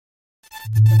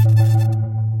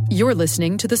You're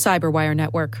listening to the Cyberwire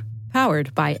Network,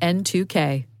 powered by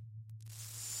N2K.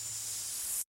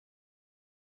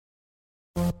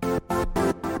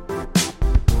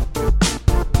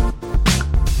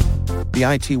 The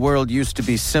IT world used to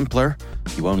be simpler.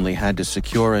 You only had to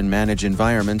secure and manage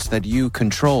environments that you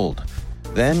controlled.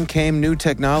 Then came new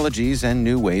technologies and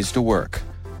new ways to work.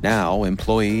 Now,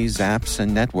 employees, apps,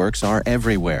 and networks are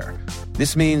everywhere.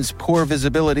 This means poor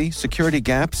visibility, security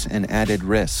gaps, and added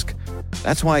risk.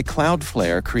 That's why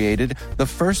Cloudflare created the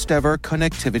first-ever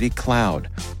connectivity cloud.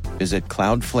 Visit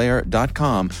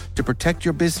cloudflare.com to protect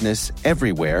your business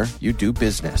everywhere you do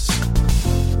business.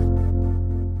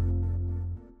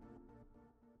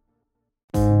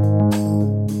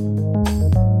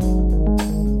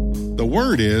 The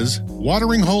word is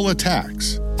watering hole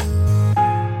attacks.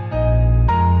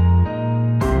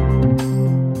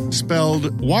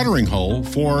 Spelled watering hole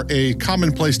for a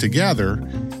common place to gather,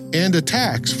 and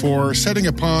attacks for setting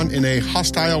upon in a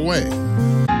hostile way.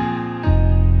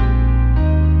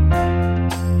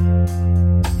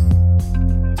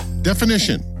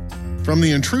 Definition: from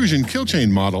the intrusion kill chain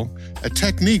model, a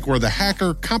technique where the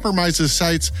hacker compromises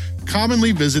sites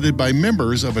commonly visited by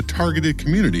members of a targeted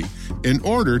community in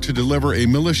order to deliver a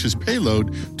malicious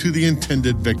payload to the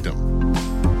intended victim.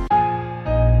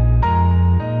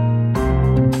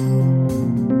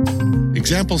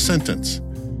 Example sentence: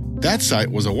 that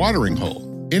site was a watering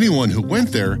hole. Anyone who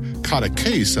went there caught a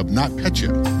case of NotPetya.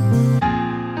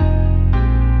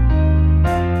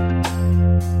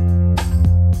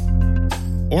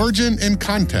 Origin and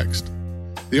context.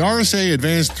 The RSA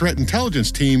Advanced Threat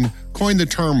Intelligence Team coined the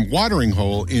term watering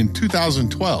hole in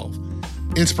 2012.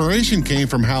 Inspiration came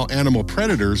from how animal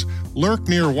predators lurk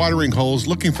near watering holes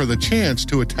looking for the chance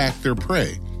to attack their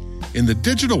prey. In the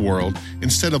digital world,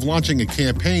 instead of launching a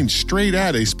campaign straight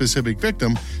at a specific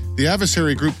victim, the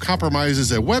adversary group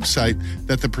compromises a website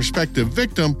that the prospective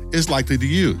victim is likely to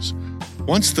use.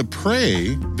 Once the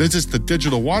prey visits the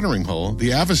digital watering hole,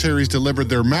 the adversaries deliver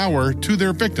their malware to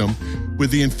their victim,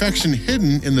 with the infection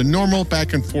hidden in the normal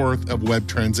back and forth of web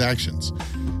transactions.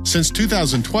 Since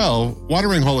 2012,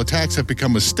 watering hole attacks have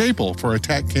become a staple for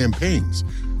attack campaigns.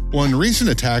 One recent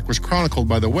attack was chronicled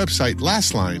by the website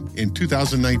Lastline in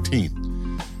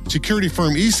 2019. Security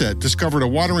firm ESET discovered a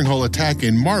watering hole attack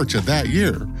in March of that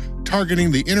year,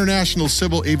 targeting the International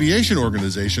Civil Aviation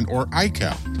Organization, or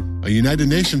ICAO, a United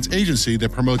Nations agency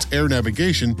that promotes air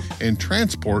navigation and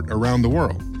transport around the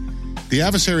world. The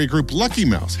adversary group Lucky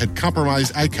Mouse had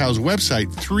compromised ICAO's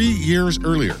website 3 years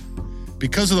earlier.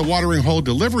 Because of the watering hole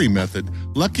delivery method,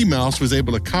 Lucky Mouse was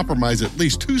able to compromise at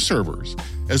least 2 servers,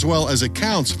 as well as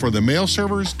accounts for the mail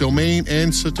servers, domain,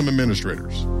 and system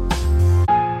administrators.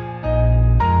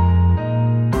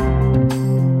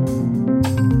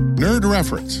 Nerd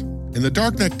reference. In the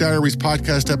Darknet Diaries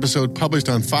podcast episode published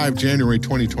on 5 January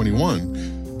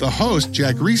 2021, the host,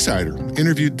 Jack Resider,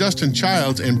 interviewed Dustin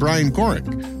Childs and Brian Gorick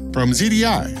from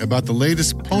ZDI about the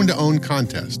latest Pwn2Own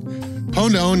contest.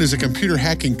 Pwn2Own is a computer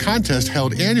hacking contest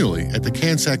held annually at the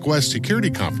CanSec West Security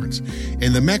Conference,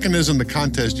 and the mechanism the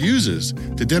contest uses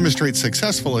to demonstrate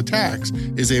successful attacks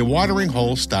is a watering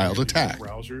hole-styled attack.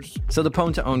 So the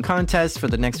Pwn2Own contest for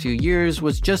the next few years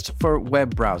was just for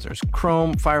web browsers,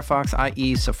 Chrome, Firefox,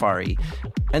 IE, Safari.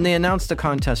 And they announced the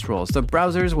contest rules. The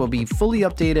browsers will be fully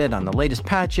updated on the latest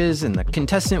patches, and the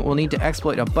contestant will need to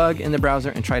exploit a bug in the browser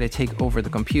and try to take over the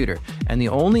computer. And the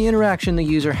only interaction the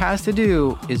user has to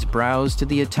do is browse to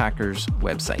the attacker's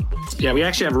website. Yeah, we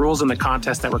actually have rules in the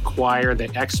contest that require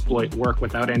that exploit work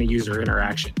without any user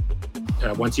interaction.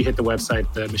 Once you hit the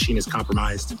website, the machine is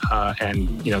compromised,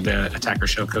 and the attacker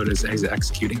shellcode is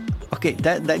executing. Okay,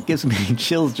 that gives me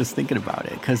chills just thinking about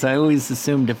it, because I always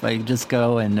assumed if I just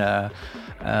go and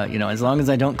as long as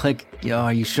I don't click,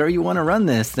 are you sure you want to run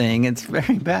this thing? It's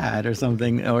very bad or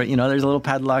something. Or, there's a little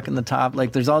padlock in the top.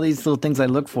 Like, there's all these little things I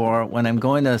look for when I'm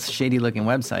going to shady looking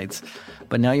websites.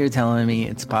 But now you're telling me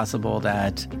it's possible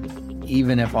that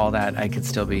even if all that, I could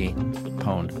still be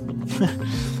pwned.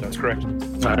 That's correct.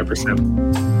 100%.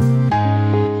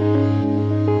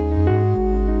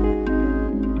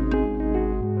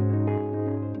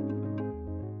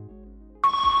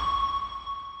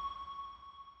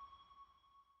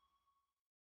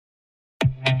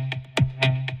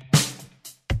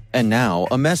 And now,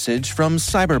 a message from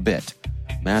Cyberbit.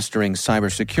 Mastering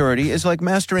cybersecurity is like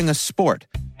mastering a sport.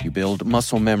 You build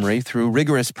muscle memory through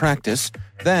rigorous practice,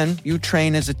 then you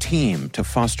train as a team to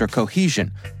foster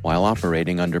cohesion while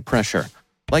operating under pressure.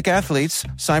 Like athletes,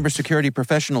 cybersecurity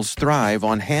professionals thrive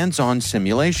on hands-on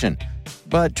simulation.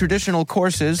 But traditional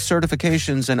courses,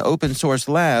 certifications, and open-source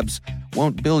labs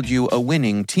won't build you a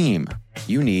winning team.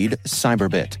 You need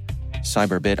Cyberbit.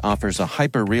 Cyberbit offers a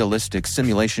hyper-realistic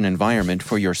simulation environment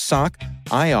for your SOC,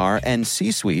 IR, and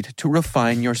C-suite to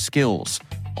refine your skills,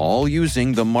 all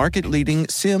using the market-leading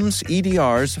SIMs,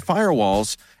 EDRs,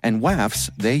 firewalls, and WAFs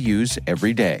they use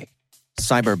every day.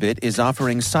 Cyberbit is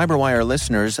offering CyberWire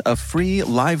listeners a free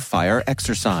live-fire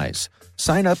exercise.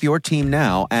 Sign up your team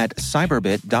now at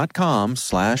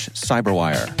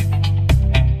cyberbit.com/cyberwire.